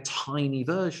you get a tiny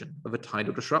version of a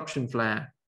tidal disruption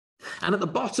flare. And at the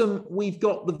bottom, we've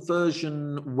got the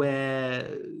version where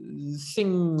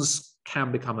things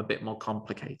can become a bit more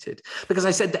complicated, because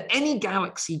I said that any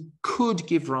galaxy could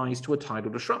give rise to a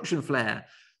tidal disruption flare,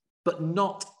 but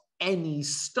not any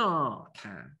star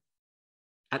can.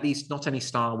 At least not any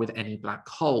star with any black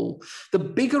hole. The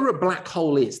bigger a black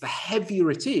hole is, the heavier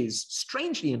it is,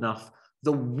 strangely enough,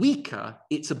 the weaker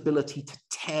its ability to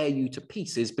tear you to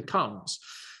pieces becomes.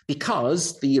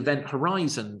 Because the event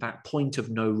horizon, that point of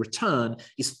no return,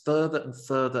 is further and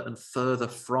further and further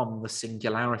from the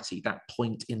singularity, that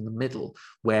point in the middle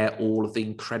where all of the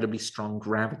incredibly strong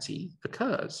gravity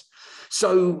occurs.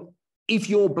 So if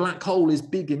your black hole is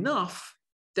big enough,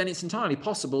 then it's entirely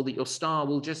possible that your star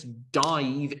will just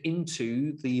dive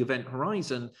into the event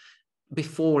horizon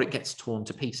before it gets torn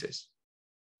to pieces.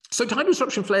 So tidal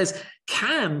disruption flares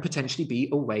can potentially be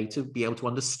a way to be able to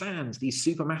understand these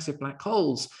supermassive black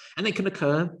holes, and they can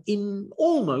occur in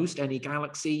almost any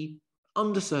galaxy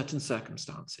under certain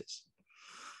circumstances.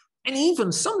 And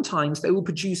even sometimes they will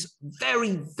produce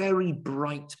very, very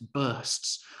bright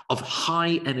bursts of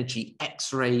high energy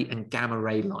X-ray and gamma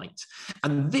ray light.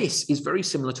 And this is very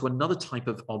similar to another type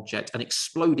of object, an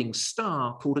exploding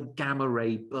star called a gamma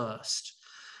ray burst.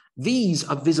 These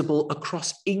are visible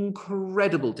across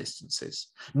incredible distances.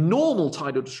 Normal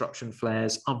tidal disruption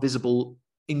flares are visible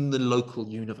in the local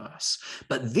universe,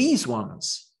 but these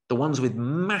ones, the ones with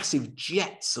massive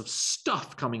jets of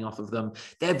stuff coming off of them,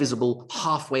 they're visible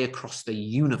halfway across the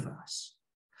universe.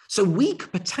 So we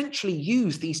could potentially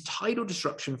use these tidal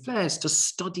disruption flares to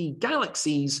study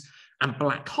galaxies and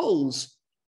black holes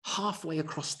halfway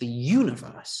across the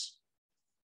universe.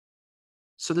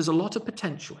 So there's a lot of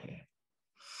potential here.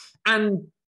 And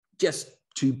just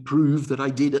to prove that I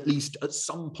did at least at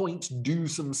some point do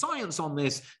some science on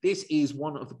this, this is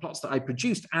one of the plots that I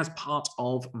produced as part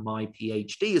of my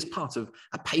PhD, as part of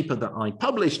a paper that I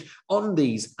published on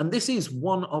these. And this is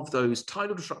one of those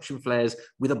tidal disruption flares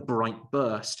with a bright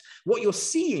burst. What you're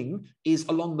seeing is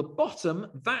along the bottom,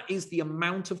 that is the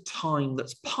amount of time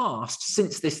that's passed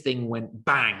since this thing went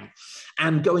bang.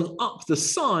 And going up the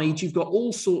side, you've got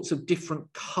all sorts of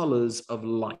different colors of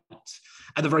light.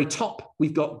 At the very top,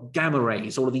 we've got gamma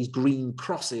rays, all of these green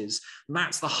crosses.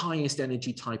 That's the highest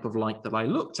energy type of light that I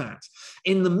looked at.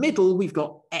 In the middle, we've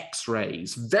got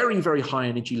X-rays, very, very high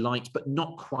energy light, but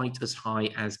not quite as high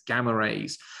as gamma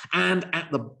rays. And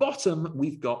at the bottom,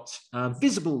 we've got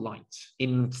visible light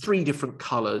in 3 different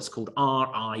colors called R,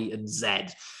 I, and Z.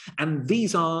 And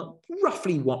these are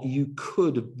roughly what you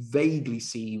could vaguely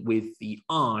see with the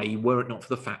eye, were it not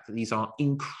for the fact that these are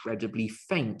incredibly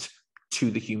faint to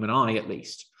the human eye, at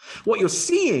least. What you're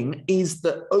seeing is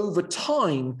that over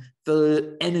time,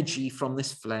 the energy from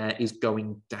this flare is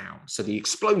going down. So the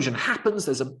explosion happens,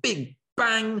 there's a big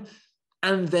bang,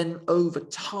 and then over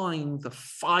time, the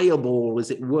fireball,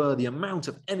 as it were, the amount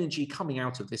of energy coming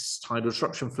out of this tidal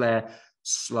disruption flare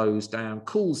slows down,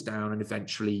 cools down, and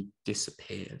eventually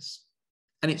disappears.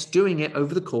 And it's doing it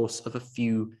over the course of a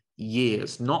few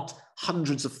years, not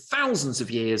hundreds of thousands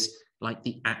of years like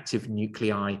the active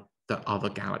nuclei that other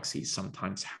galaxies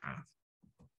sometimes have.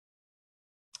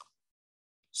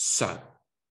 So,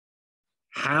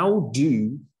 how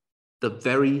do the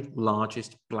very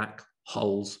largest black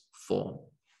holes form?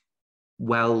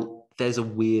 Well, there's a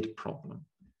weird problem.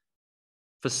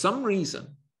 For some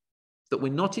reason that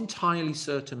we're not entirely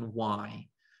certain why,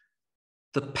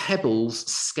 the pebbles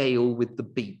scale with the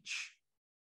beach.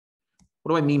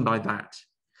 What do I mean by that?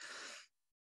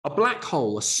 A black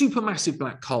hole, a supermassive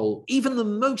black hole, even the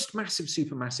most massive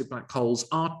supermassive black holes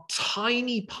are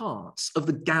tiny parts of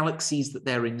the galaxies that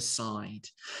they're inside.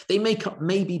 They make up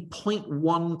maybe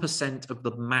 0.1% of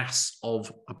the mass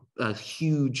of a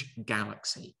huge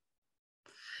galaxy.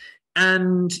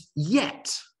 And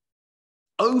yet,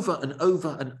 over and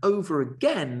over and over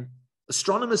again,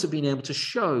 astronomers have been able to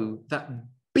show that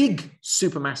big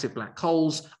supermassive black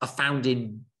holes are found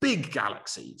in big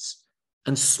galaxies,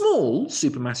 and small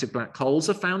supermassive black holes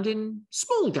are found in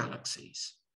small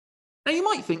galaxies. Now, you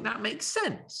might think that makes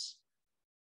sense,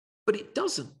 but it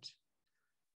doesn't.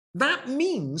 That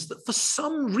means that for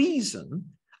some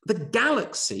reason, the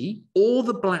galaxy or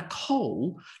the black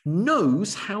hole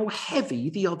knows how heavy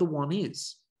the other one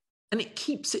is, and it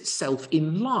keeps itself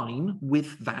in line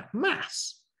with that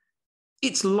mass.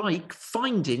 It's like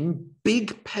finding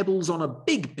big pebbles on a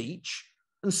big beach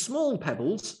and small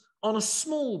pebbles on a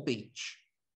small beach.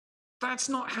 That's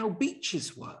not how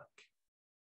beaches work.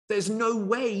 There's no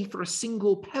way for a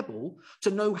single pebble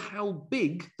to know how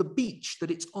big the beach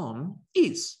that it's on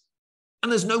is.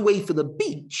 And there's no way for the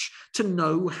beach to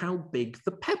know how big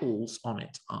the pebbles on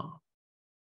it are.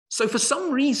 So for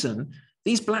some reason,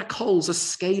 these black holes are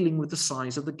scaling with the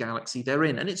size of the galaxy they're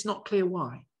in, and it's not clear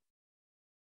why.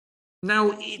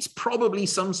 Now, it's probably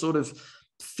some sort of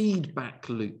feedback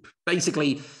loop.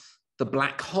 Basically, the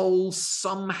black hole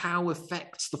somehow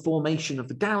affects the formation of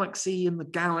the galaxy, and the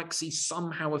galaxy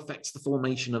somehow affects the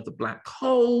formation of the black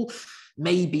hole.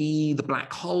 Maybe the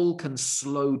black hole can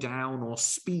slow down or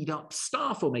speed up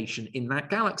star formation in that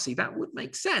galaxy. That would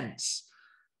make sense,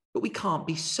 but we can't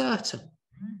be certain.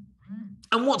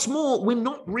 And what's more, we're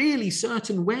not really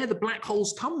certain where the black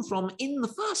holes come from in the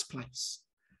first place.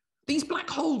 These black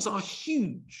holes are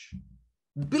huge,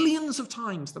 billions of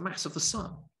times the mass of the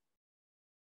sun.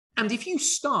 And if you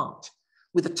start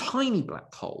with a tiny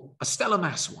black hole, a stellar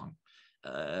mass one,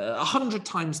 100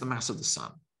 times the mass of the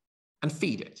sun, and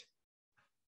feed it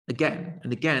again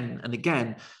and again and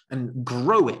again, and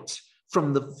grow it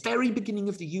from the very beginning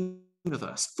of the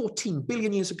universe, 14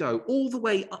 billion years ago, all the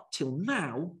way up till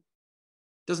now,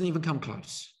 doesn't even come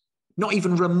close. Not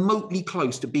even remotely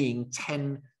close to being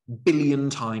 10 billion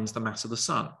times the mass of the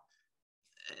sun.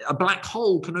 A black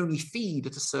hole can only feed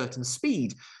at a certain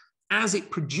speed. As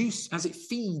it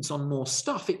feeds on more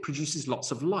stuff, it produces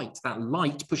lots of light. That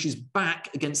light pushes back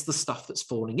against the stuff that's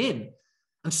falling in.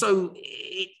 And so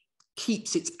it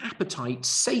keeps its appetite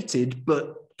sated,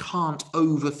 but can't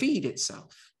overfeed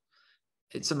itself.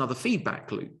 It's another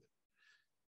feedback loop.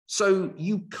 So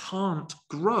you can't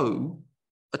grow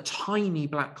a tiny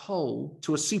black hole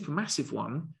to a supermassive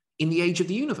one in the age of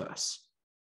the universe.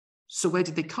 So where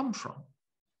did they come from?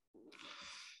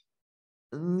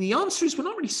 And the answer is we're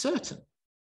not really certain.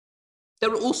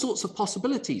 There are all sorts of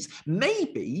possibilities.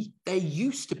 Maybe there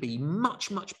used to be much,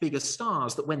 much bigger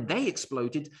stars that when they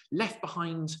exploded, left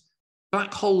behind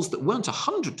black holes that weren't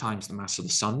 100 times the mass of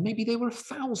the sun. Maybe they were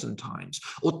 1,000 times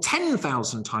or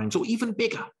 10,000 times or even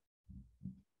bigger.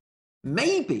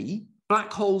 Maybe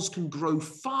black holes can grow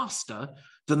faster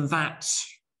than that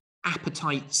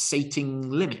appetite sating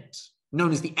limit,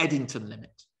 known as the Eddington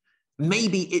limit.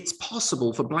 Maybe it's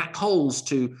possible for black holes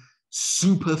to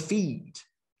superfeed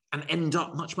and end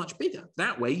up much, much bigger.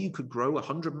 That way you could grow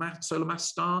 100 solar mass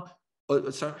star, or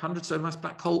 100 solar mass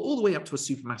black hole, all the way up to a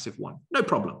supermassive one. No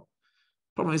problem.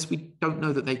 Problem is we don't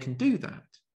know that they can do that.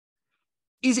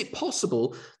 Is it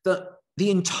possible that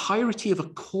the entirety of a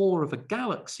core of a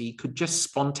galaxy could just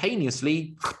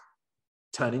spontaneously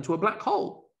turn into a black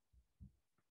hole?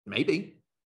 Maybe.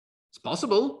 It's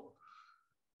possible.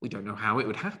 We don't know how it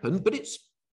would happen, but it's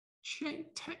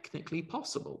technically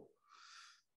possible.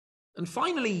 And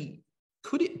finally,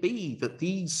 could it be that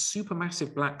these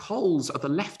supermassive black holes are the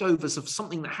leftovers of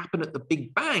something that happened at the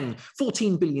Big Bang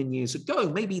 14 billion years ago?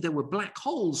 Maybe there were black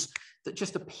holes that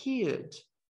just appeared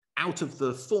out of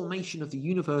the formation of the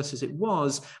universe as it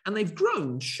was, and they've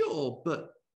grown, sure, but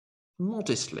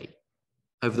modestly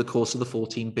over the course of the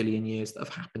 14 billion years that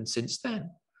have happened since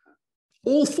then.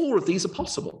 All four of these are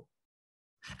possible.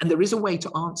 And there is a way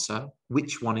to answer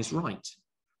which one is right.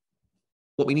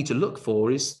 What we need to look for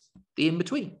is the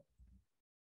in-between.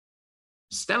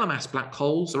 Stellar mass black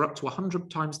holes are up to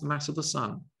 100 times the mass of the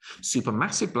sun.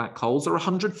 Supermassive black holes are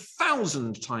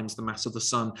 100,000 times the mass of the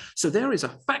sun. So there is a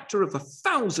factor of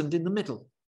 1,000 in the middle.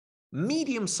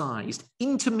 Medium-sized,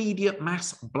 intermediate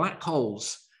mass black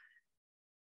holes.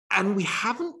 And we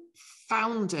haven't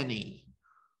found any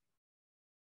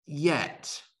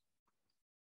yet,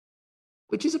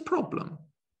 which is a problem.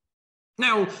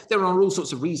 Now, there are all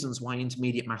sorts of reasons why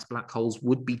intermediate mass black holes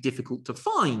would be difficult to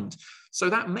find. So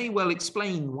that may well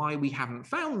explain why we haven't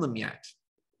found them yet.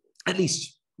 At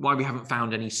least why we haven't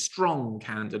found any strong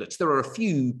candidates. There are a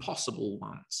few possible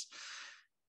ones.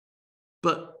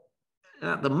 But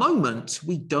at the moment,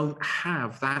 we don't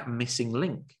have that missing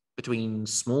link between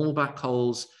small black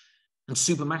holes and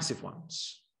supermassive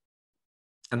ones.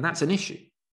 And that's an issue,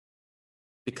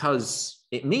 because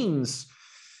it means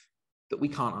that we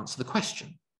can't answer the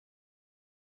question.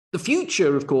 The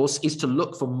future, of course, is to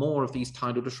look for more of these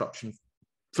tidal disruption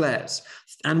flares.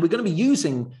 And we're going to be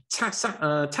using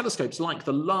telescopes like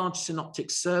the Large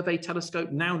Synoptic Survey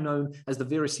Telescope, now known as the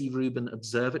Rubin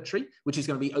Observatory, which is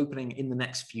going to be opening in the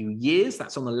next few years.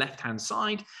 That's on the left-hand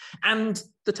side. And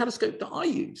the telescope that I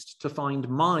used to find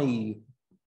my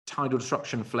tidal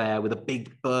disruption flare with a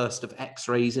big burst of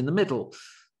X-rays in the middle,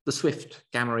 the Swift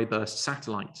Gamma Ray Burst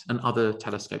Satellite, and other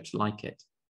telescopes like it.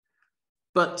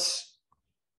 But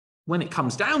when it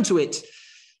comes down to it,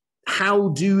 how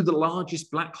do the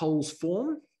largest black holes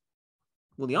form?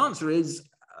 Well, the answer is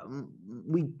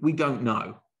we don't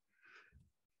know.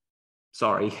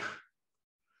 Sorry.